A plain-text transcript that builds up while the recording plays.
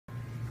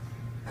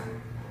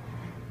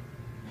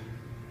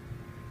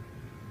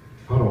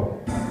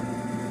바로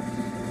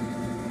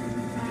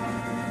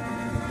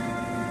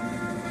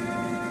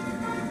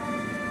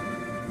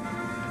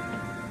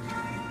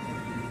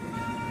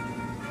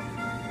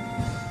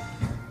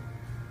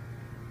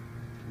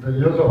네,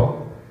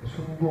 이어서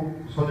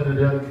순국 선인에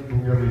대한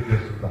묵념이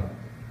있겠습니다.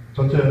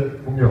 전체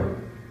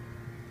묵념.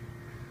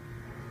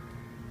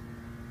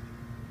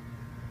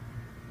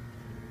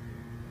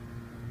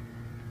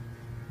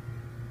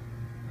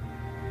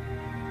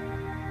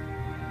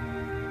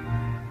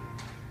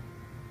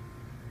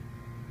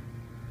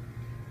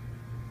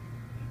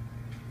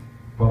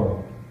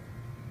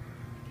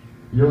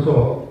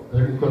 이어서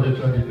애국가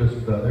제창이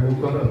있겠습니다.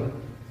 애국가는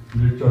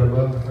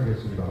 1절만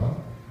하겠습니다.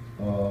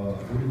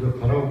 우리 저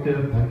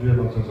가라오케 반주에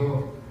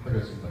맞춰서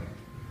하겠습니다.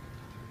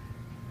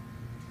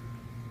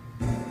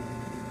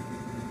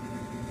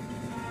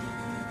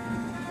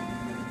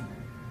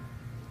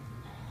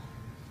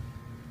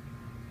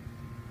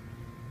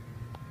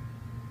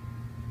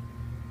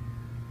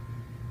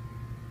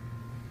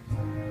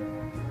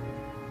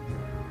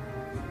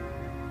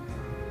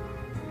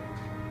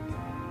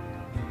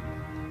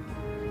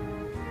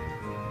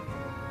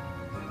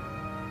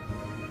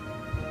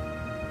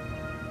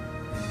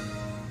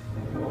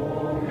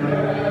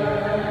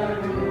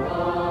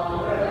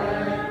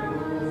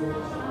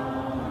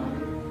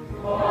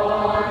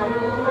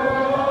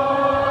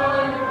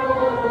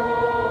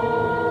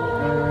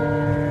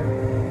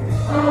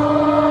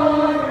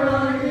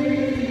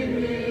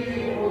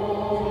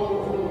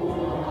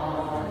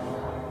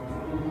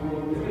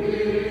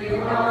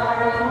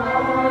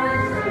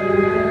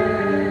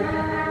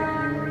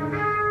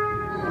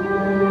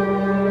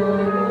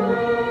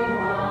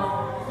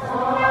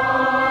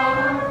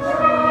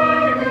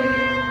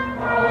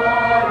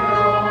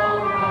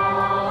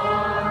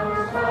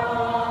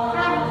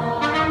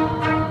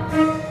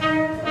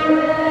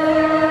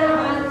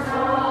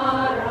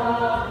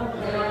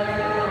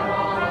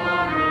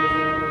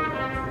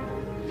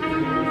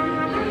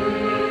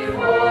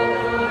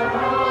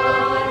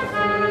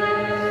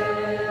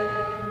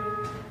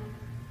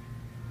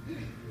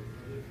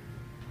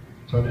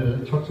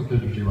 자리에 철석해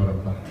주시기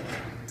바랍니다.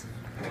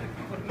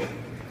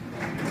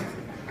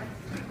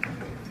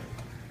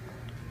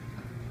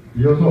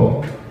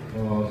 이어서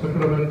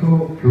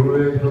세크라멘토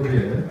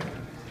교회협의회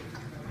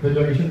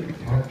회장이신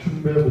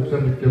박춘배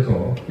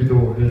목사님께서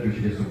기도해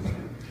주시겠습니다.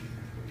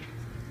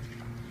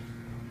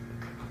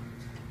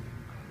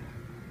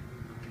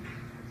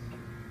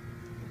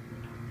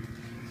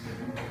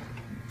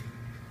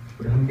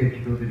 우리 함께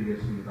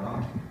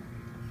기도드리겠습니다.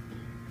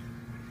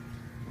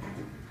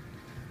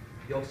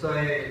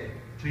 역사의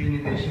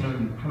주인이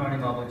되시는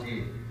하나님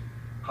아버지,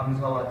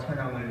 감사와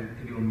찬양을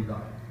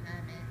드리옵니다.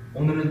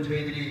 오늘은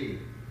저희들이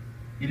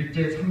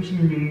일제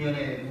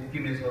 36년의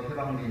묶임에서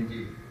해방된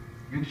지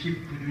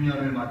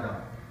 69주년을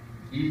맞아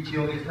이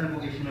지역에 살고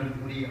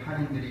계시는 우리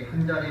한인들이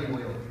한자리에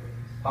모여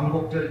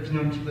광복절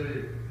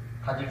기념식을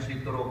가질 수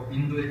있도록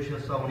인도해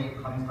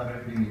주셨사오니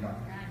감사를 드립니다.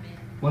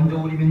 먼저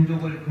우리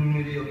민족을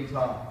긍휼히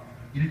여기사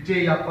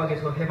일제의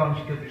압박에서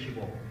해방시켜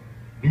주시고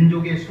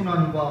민족의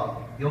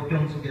순환과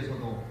역경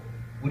속에서도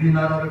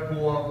우리나라를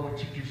보호하고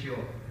지키시어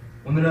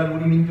오늘날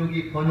우리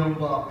민족이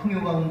번영과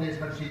풍요 가운데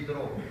살 수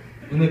있도록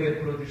은혜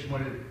베풀어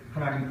주심을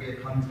하나님께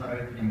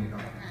감사를 드립니다.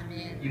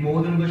 아멘. 이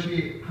모든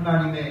것이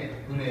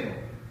하나님의 은혜요,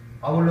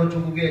 아울러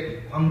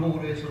조국의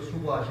광복으로 해서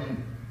수고하신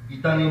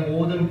이 땅의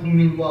모든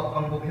국민과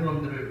광복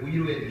회원들을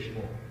위로해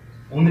주시고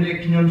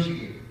오늘의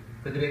기념식이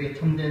그들에게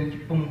참된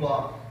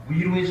기쁨과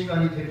위로의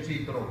시간이 될 수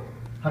있도록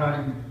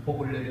하나님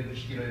복을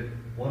내려주시기를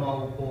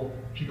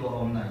원하옵고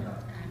기도하옵나이다.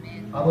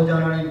 아멘. 아버지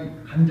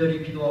하나님,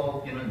 간절히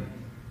기도하옵기는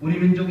우리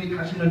민족이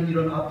다시는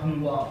이런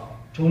아픔과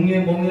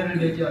종의 멍해를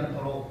내지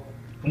않도록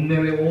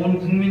국내외 온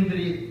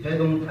국민들이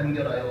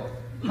대동단결하여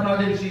하나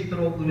될 수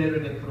있도록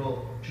은혜를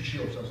베풀어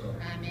주시옵소서.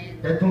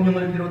 아멘.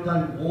 대통령을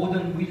비롯한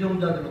모든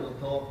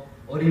위정자들로부터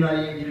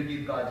어린아이에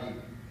이르기까지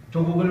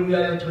조국을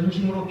위하여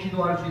전심으로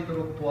기도할 수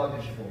있도록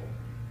도와주시고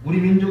우리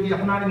민족이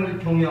하나님을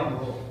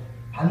경외함으로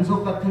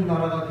반석 같은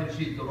나라가 될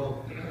수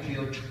있도록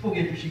주여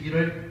축복해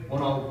주시기를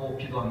원하고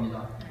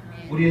기도합니다.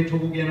 우리의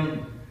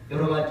조국에는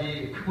여러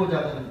가지 크고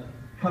작은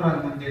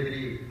현안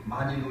문제들이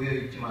많이 놓여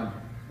있지만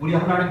우리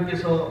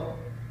하나님께서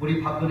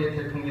우리 박근혜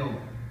대통령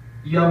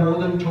이하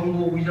모든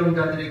정부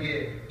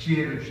위정자들에게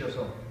지혜를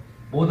주셔서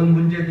모든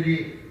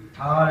문제들이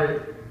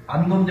잘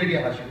안론되게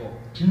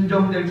하시고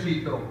진정될 수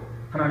있도록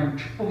하나님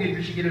축복해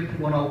주시기를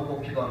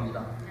원하고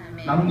기도합니다.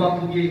 아멘. 남과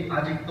북이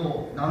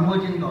아직도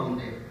나눠진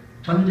가운데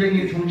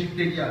전쟁이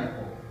종식되지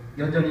않고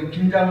여전히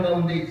긴장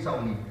가운데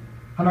있사오니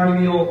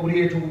하나님이여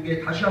우리의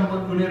조국에 다시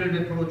한번 은혜를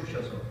베풀어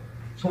주셔서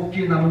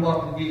속히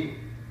남과 북이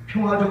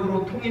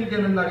평화적으로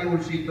통일되는 날이 올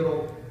수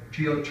있도록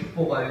주여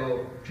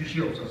축복하여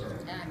주시옵소서.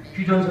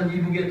 휴전선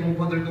이북의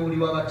동포들도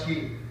우리와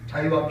같이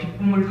자유와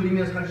기쁨을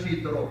누리며 살 수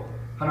있도록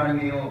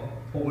하나님이여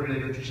복을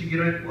내려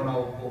주시기를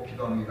원하옵고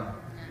기도합니다.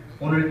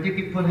 오늘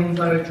뜻깊은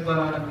행사를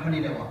주관하는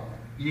한인회와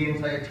이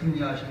행사에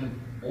참여하신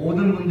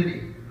모든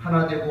분들이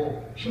하나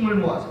되고 힘을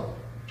모아서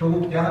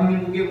조국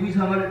대한민국의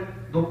위상을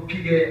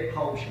높이게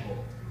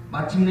하옵시고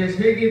마침내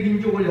세계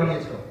민족을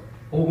향해서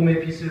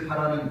복음의 빛을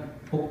발하는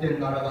복된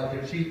나라가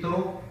될 수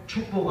있도록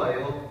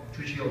축복하여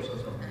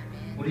주시옵소서.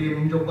 우리의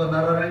민족과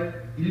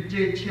나라를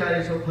일제의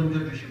치하에서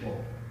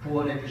건져주시고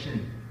구원해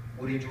주신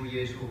우리 주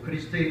예수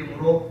그리스도의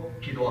이름으로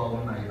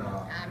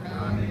기도하옵나이다.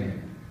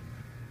 아멘.